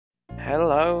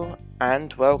Hello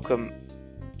and welcome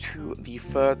to the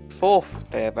fourth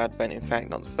day of Advent. In fact,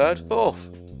 not the third,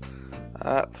 fourth.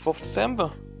 The 4th December.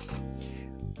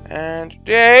 And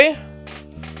today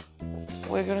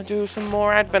we're gonna do some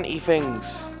more Advent-y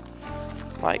things,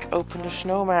 like open the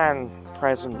snowman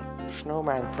present.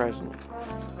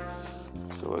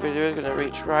 So what we're gonna do is gonna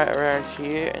reach right around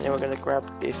here, and then we're gonna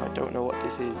grab this. I don't know what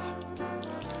this is.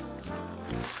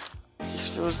 This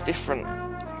feels different.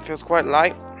 It feels quite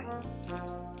light.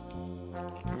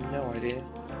 No idea.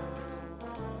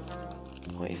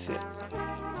 What is it?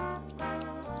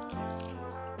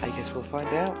 I guess we'll find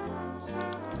out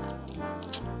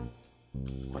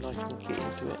when I can get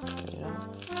into it. Yeah.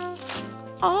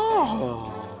 Oh!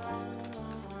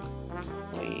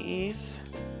 What is?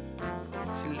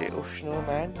 It's a little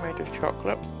snowman made of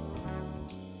chocolate.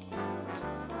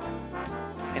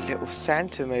 A little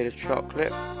Santa made of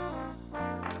chocolate.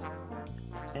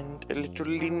 And a little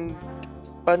lint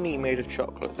bunny made of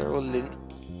chocolate. They're all lint.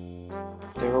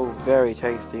 They're all very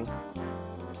tasty,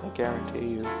 I guarantee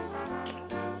you.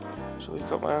 So we've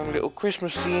got my own little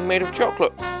Christmas scene made of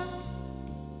chocolate.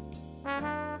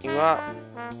 You are.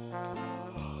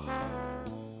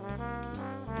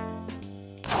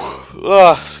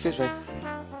 Oh, excuse me.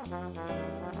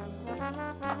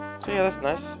 So yeah, that's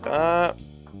nice.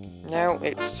 Now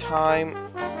it's time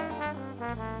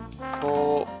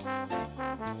for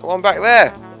the one back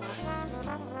there.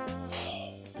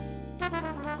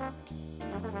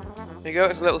 There you go,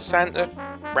 it's a little Santa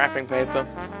wrapping paper.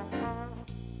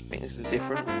 I think this is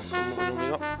different from what we normally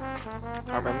got.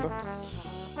 Can't remember.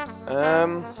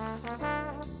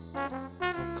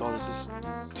 Oh god, this is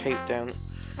taped down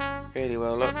really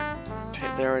well. Look,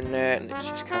 tape there and there, and it's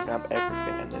just covering up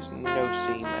everything, and there's no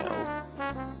seam at all.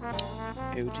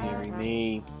 Oh dearie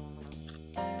me.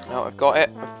 No, I've got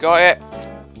it.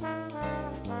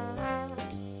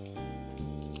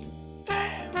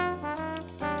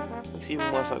 It's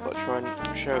even worse. I've got to try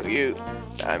and show you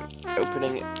that I'm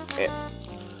opening it.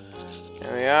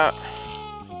 There we are.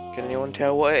 Can anyone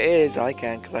tell what it is? I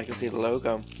can, because I can see the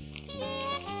logo.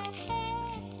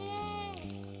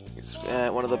 It's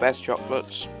one of the best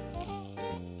chocolates.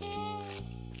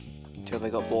 Until they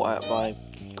got bought out by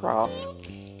Kraft.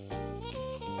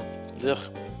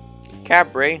 Ugh.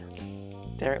 Cadbury.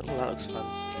 Dairy. Oh, that looks fun.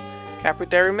 Cadbury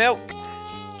Dairy Milk.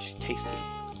 Just taste it.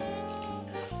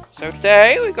 So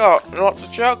today we got lots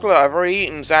of chocolate. I've already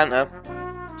eaten Santa.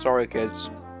 Sorry, kids.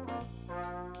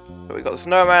 But we got the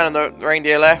snowman and the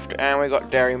reindeer left, and we got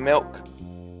dairy milk.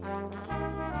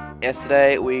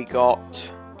 Yesterday we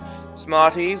got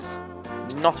Smarties,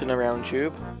 not in a round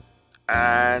tube,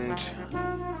 and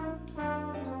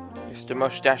Mr.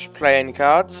 Mustache playing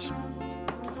cards.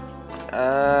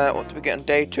 What did we get on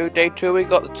day 2? Day 2 we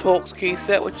got the Torx key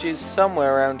set, which is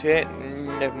somewhere around here.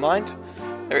 Never mind.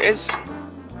 There it is.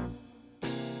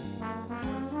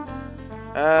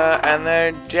 And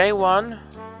then day 1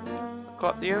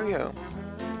 got the yo-yo.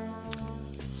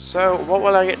 So what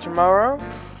will I get tomorrow?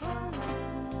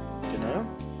 Dunno.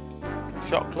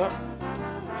 Chocolate.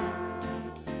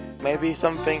 Maybe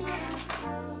something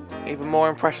even more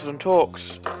impressive than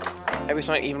Torx. Maybe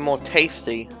something even more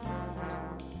tasty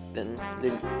than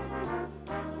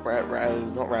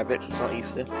not rabbits. It's not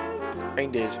Easter.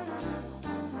 Reindeers.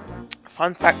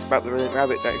 Fun fact about the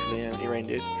rabbits, actually, and the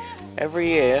reindeers. Every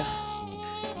year,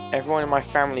 everyone in my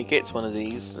family gets one of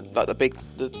these, like the big,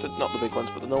 not the big ones,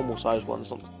 but the normal sized ones,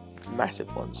 not the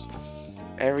massive ones.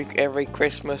 Every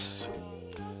Christmas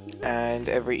and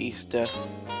every Easter,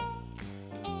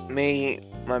 me,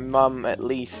 my mum at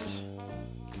least,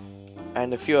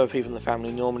 and a few other people in the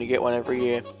family normally get one every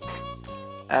year.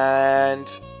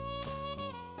 And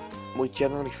we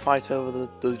generally fight over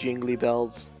the jingly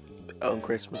bells on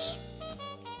Christmas.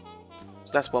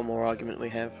 So that's one more argument we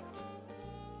have.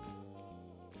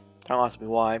 Don't ask me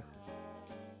why,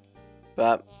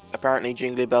 but apparently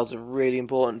jingly bells are really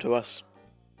important to us.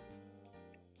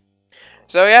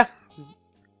 So yeah,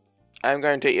 I'm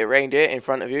going to eat a reindeer in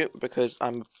front of you because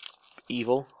I'm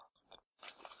evil,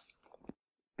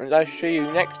 and I shall see you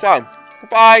next time.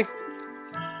 Goodbye.